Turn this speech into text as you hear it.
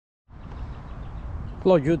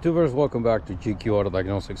Hello YouTubers, welcome back to GQ Auto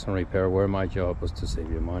Diagnostics and Repair, where my job is to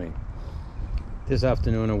save you money. This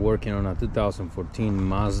afternoon I'm working on a 2014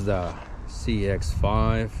 Mazda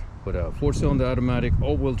CX5 with a 4-cylinder automatic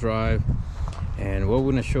all-wheel drive, and what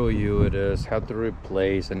we're going to show you is how to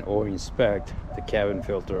replace and or inspect the cabin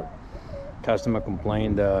filter. Customer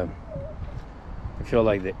complained that I feel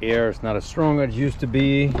like the air is not as strong as it used to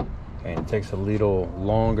be, and it takes a little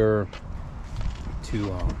longer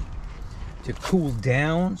to cool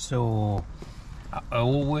down. So I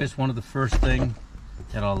always, one of the first thing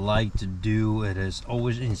that I like to do is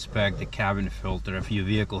always inspect the cabin filter if your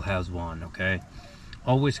vehicle has one. Okay,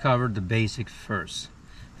 always cover the basics first.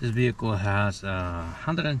 This vehicle has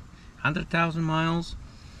 100,000 miles.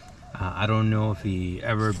 I don't know if he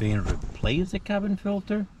ever been replaced the cabin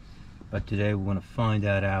filter, but today we're going to find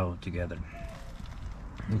that out together.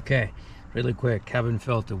 Okay, really quick, cabin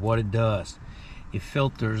filter, what it does: it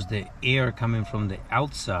filters the air coming from the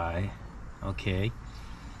outside. Okay,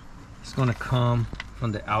 it's gonna come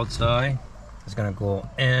from the outside, it's gonna go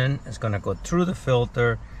in, it's gonna go through the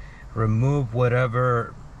filter, remove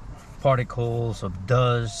whatever particles of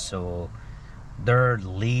dust or dirt,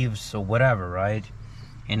 leaves or whatever, right?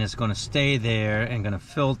 And it's gonna stay there and gonna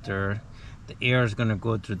filter. The air is gonna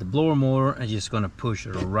go through the blower motor and just gonna push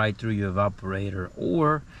it right through your evaporator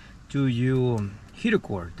or to your heater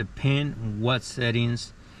core, depend on what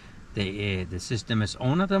settings the system is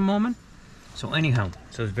on at the moment. So anyhow,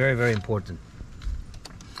 so it's very, very important.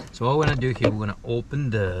 So what we're gonna do here, we're gonna open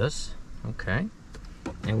this, okay,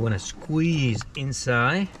 and we're gonna squeeze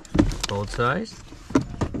inside both sides,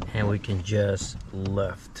 and we can just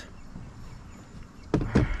lift.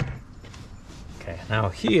 Okay, now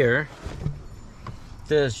here,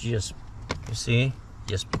 this just, you see,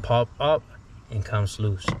 just pop up and comes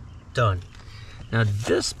loose. Done. Now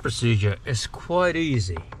this procedure is quite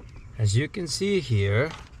easy. As you can see here,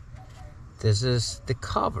 this is the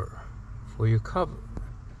cover for your cover.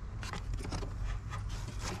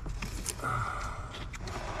 It's gonna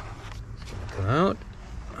come out,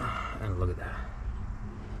 and look at that.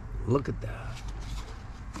 Look at that.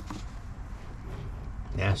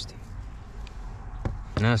 Nasty.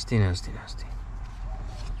 Nasty, nasty, nasty.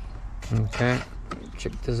 Okay,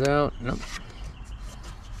 check this out. Nope.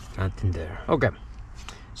 Nothing there. Okay,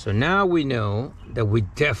 so now we know that we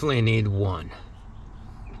definitely need one.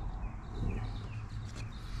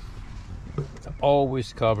 So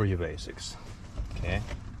always cover your basics. Okay,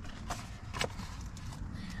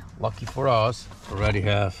 lucky for us, already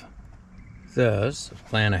have this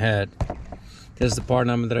plan ahead. This is the part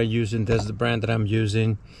number that I'm using, this is the brand that I'm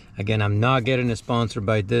using. Again, I'm not getting a sponsor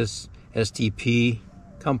by this STP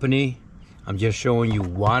company. I'm just showing you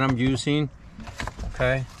what I'm using.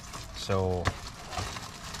 Okay, so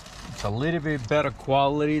it's a little bit better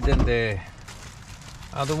quality than the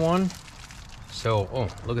other one. So, oh,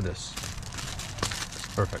 look at this.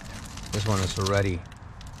 It's perfect. This one is already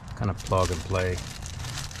kind of plug and play.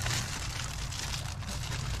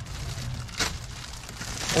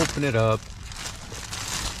 Open it up.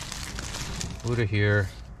 Put it here.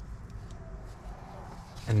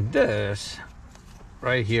 And this,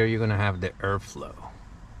 right here, you're gonna have the airflow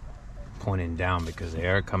pointing down, because the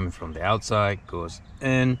air coming from the outside goes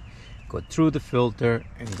in, go through the filter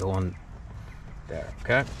and go on there.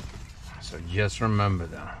 Okay, so just remember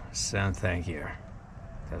that same thing here.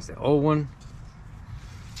 That's the old one.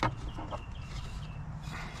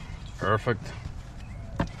 Perfect.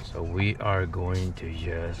 So we are going to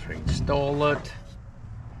just reinstall it.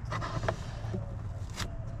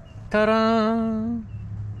 Ta-da!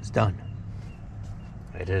 It's done.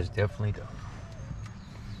 It is definitely done.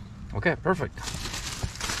 Okay, perfect.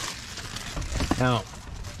 Now,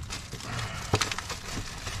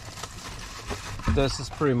 this is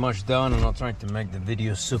pretty much done. I'm not trying to make the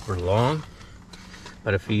video super long,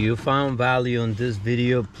 but if you found value in this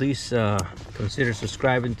video, please consider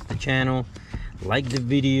subscribing to the channel, like the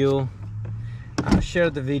video, share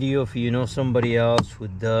the video if you know somebody else who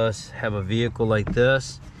does have a vehicle like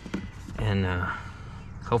this, and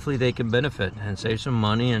hopefully they can benefit and save some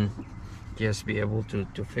money and just be able to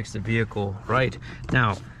fix the vehicle right.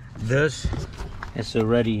 Now this is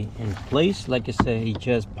already in place. Like I say, it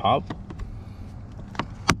just popped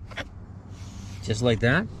just like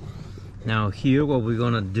that. Now here, what we're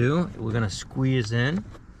gonna do, we're gonna squeeze in.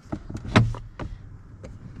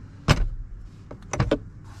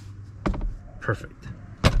 Perfect.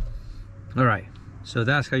 All right, so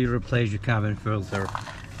that's how you replace your cabin filter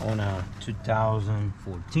on a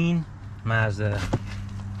 2014 Mazda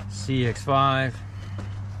CX5.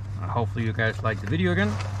 Hopefully you guys like the video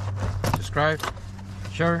again. Subscribe,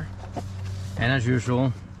 share, and as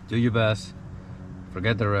usual, do your best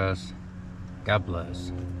Forget the rest. God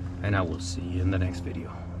bless. And I will see you in the next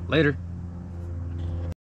video. Later.